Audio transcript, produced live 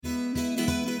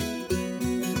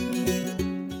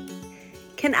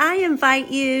can I invite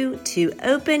you to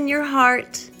open your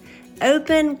heart,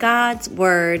 open God's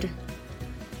Word,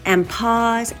 and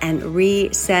pause and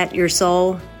reset your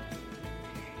soul?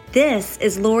 This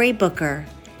is Lori Booker,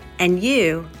 and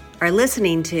you are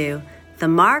listening to the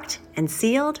Marked and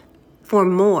Sealed for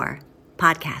More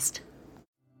podcast.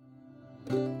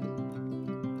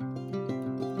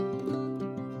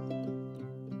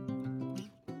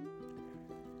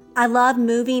 I love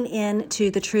moving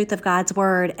into the truth of God's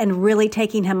Word and really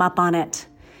taking Him up on it.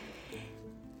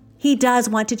 He does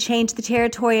want to change the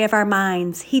territory of our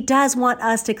minds. He does want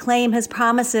us to claim His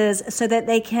promises so that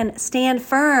they can stand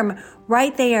firm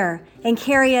right there and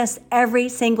carry us every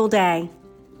single day.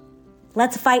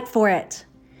 Let's fight for it.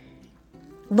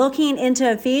 Looking into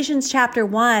Ephesians chapter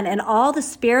 1 and all the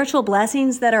spiritual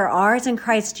blessings that are ours in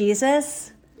Christ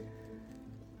Jesus,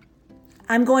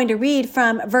 I'm going to read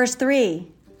from verse 3.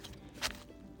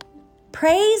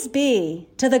 Praise be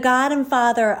to the God and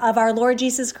Father of our Lord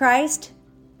Jesus Christ,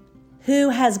 who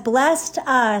has blessed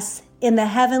us in the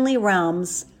heavenly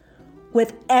realms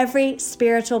with every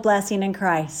spiritual blessing in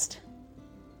Christ.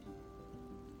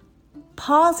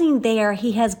 Pausing there,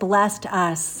 He has blessed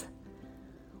us.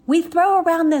 We throw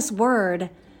around this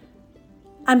word,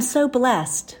 I'm so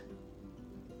blessed.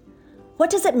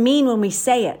 What does it mean when we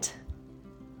say it?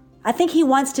 I think He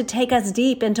wants to take us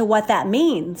deep into what that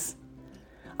means.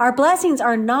 Our blessings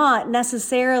are not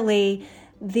necessarily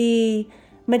the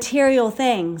material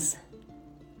things.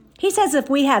 He says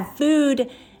if we have food,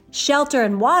 shelter,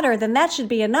 and water, then that should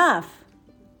be enough.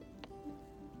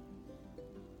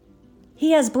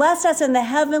 He has blessed us in the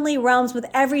heavenly realms with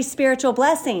every spiritual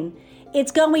blessing.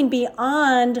 It's going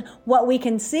beyond what we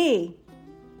can see.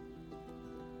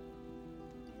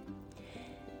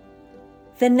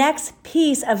 The next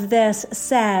piece of this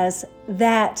says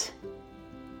that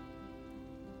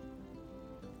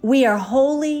we are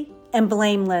holy and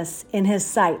blameless in His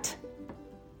sight.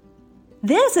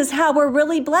 This is how we're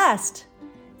really blessed.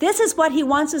 This is what He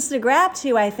wants us to grab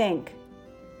to, I think.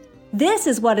 This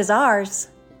is what is ours.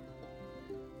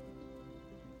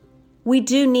 We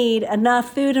do need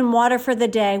enough food and water for the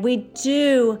day. We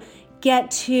do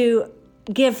get to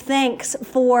give thanks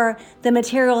for the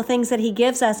material things that He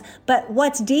gives us. But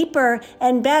what's deeper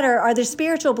and better are the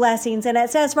spiritual blessings. And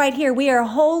it says right here, we are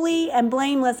holy and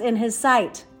blameless in His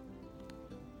sight.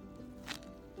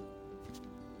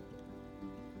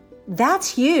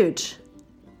 That's huge,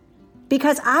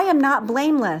 because I am not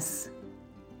blameless.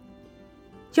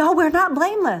 Y'all, we're not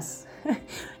blameless.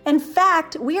 In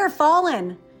fact, we are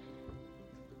fallen.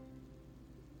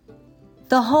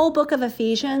 The whole book of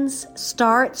Ephesians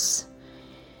starts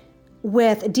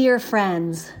with dear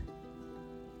friends.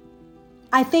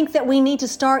 I think that we need to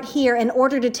start here in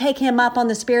order to take Him up on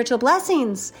the spiritual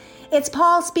blessings. It's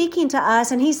Paul speaking to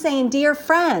us, and he's saying, dear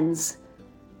friends.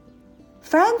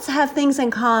 Friends have things in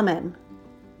common.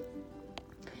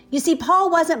 You see, Paul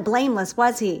wasn't blameless,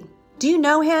 was he? Do you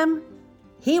know him?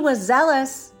 He was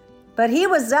zealous, but he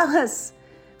was zealous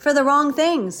for the wrong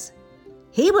things.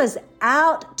 He was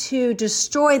out to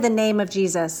destroy the name of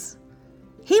Jesus.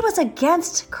 He was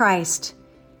against Christ.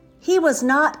 He was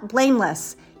not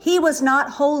blameless. He was not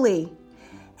holy.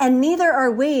 And neither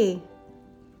are we.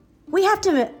 We have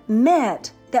to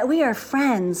admit that we are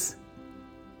friends.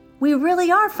 We really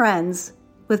are friends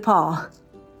with Paul.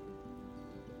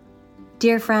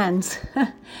 Dear friends,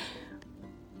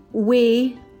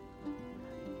 we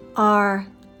are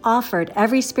offered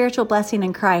every spiritual blessing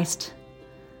in Christ,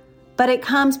 but it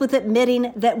comes with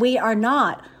admitting that we are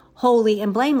not holy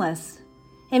and blameless.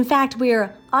 In fact, we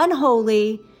are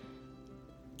unholy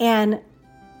and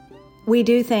we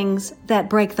do things that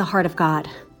break the heart of God.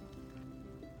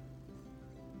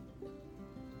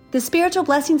 The spiritual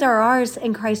blessings are ours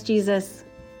in Christ Jesus,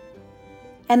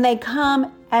 and they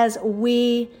come as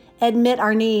we admit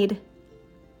our need.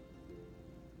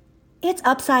 It's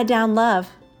upside down love.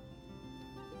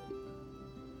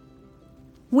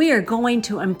 We are going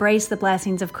to embrace the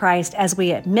blessings of Christ as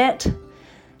we admit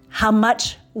how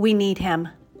much we need Him,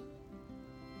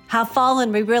 how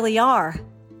fallen we really are.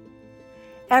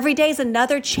 Every day is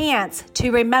another chance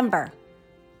to remember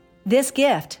this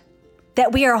gift,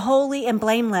 that we are holy and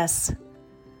blameless,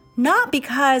 not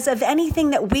because of anything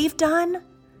that we've done,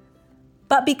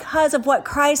 but because of what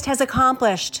Christ has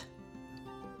accomplished.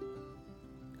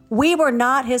 We were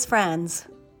not His friends.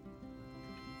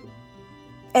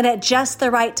 And at just the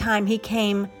right time, He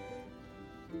came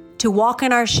to walk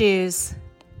in our shoes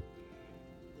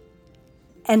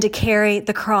and to carry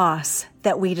the cross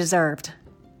that we deserved.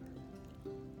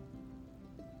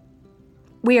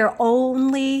 We are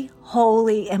only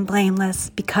holy and blameless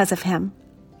because of Him.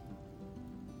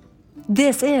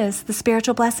 This is the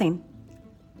spiritual blessing.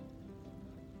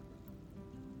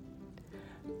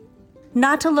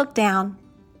 Not to look down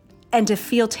and to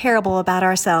feel terrible about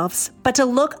ourselves, but to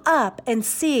look up and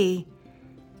see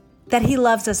that He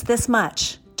loves us this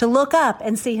much, to look up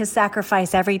and see His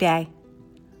sacrifice every day.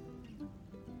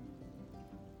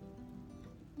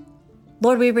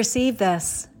 Lord, we receive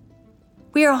this.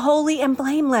 We are holy and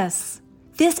blameless.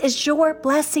 This is your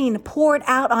blessing poured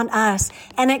out on us,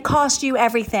 and it cost you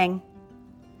everything.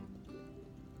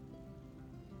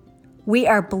 We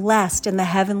are blessed in the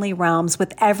heavenly realms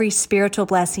with every spiritual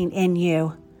blessing in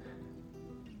you.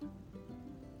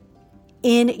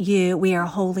 In you, we are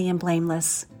holy and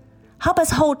blameless. Help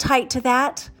us hold tight to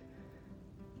that.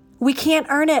 We can't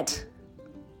earn it.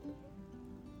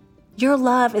 Your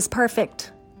love is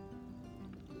perfect,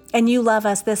 and you love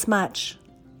us this much.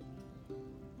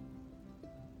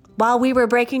 While we were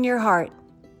breaking your heart,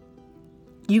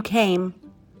 you came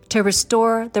to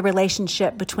restore the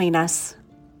relationship between us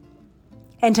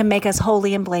and to make us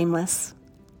holy and blameless.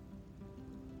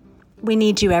 We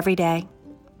need you every day,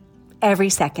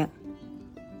 every second.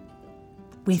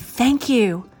 We thank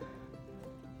you.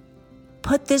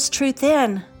 Put this truth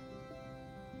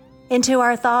into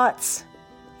our thoughts,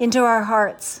 into our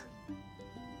hearts.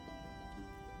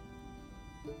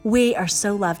 We are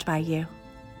so loved by you.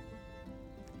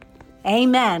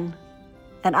 Amen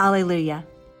and alleluia.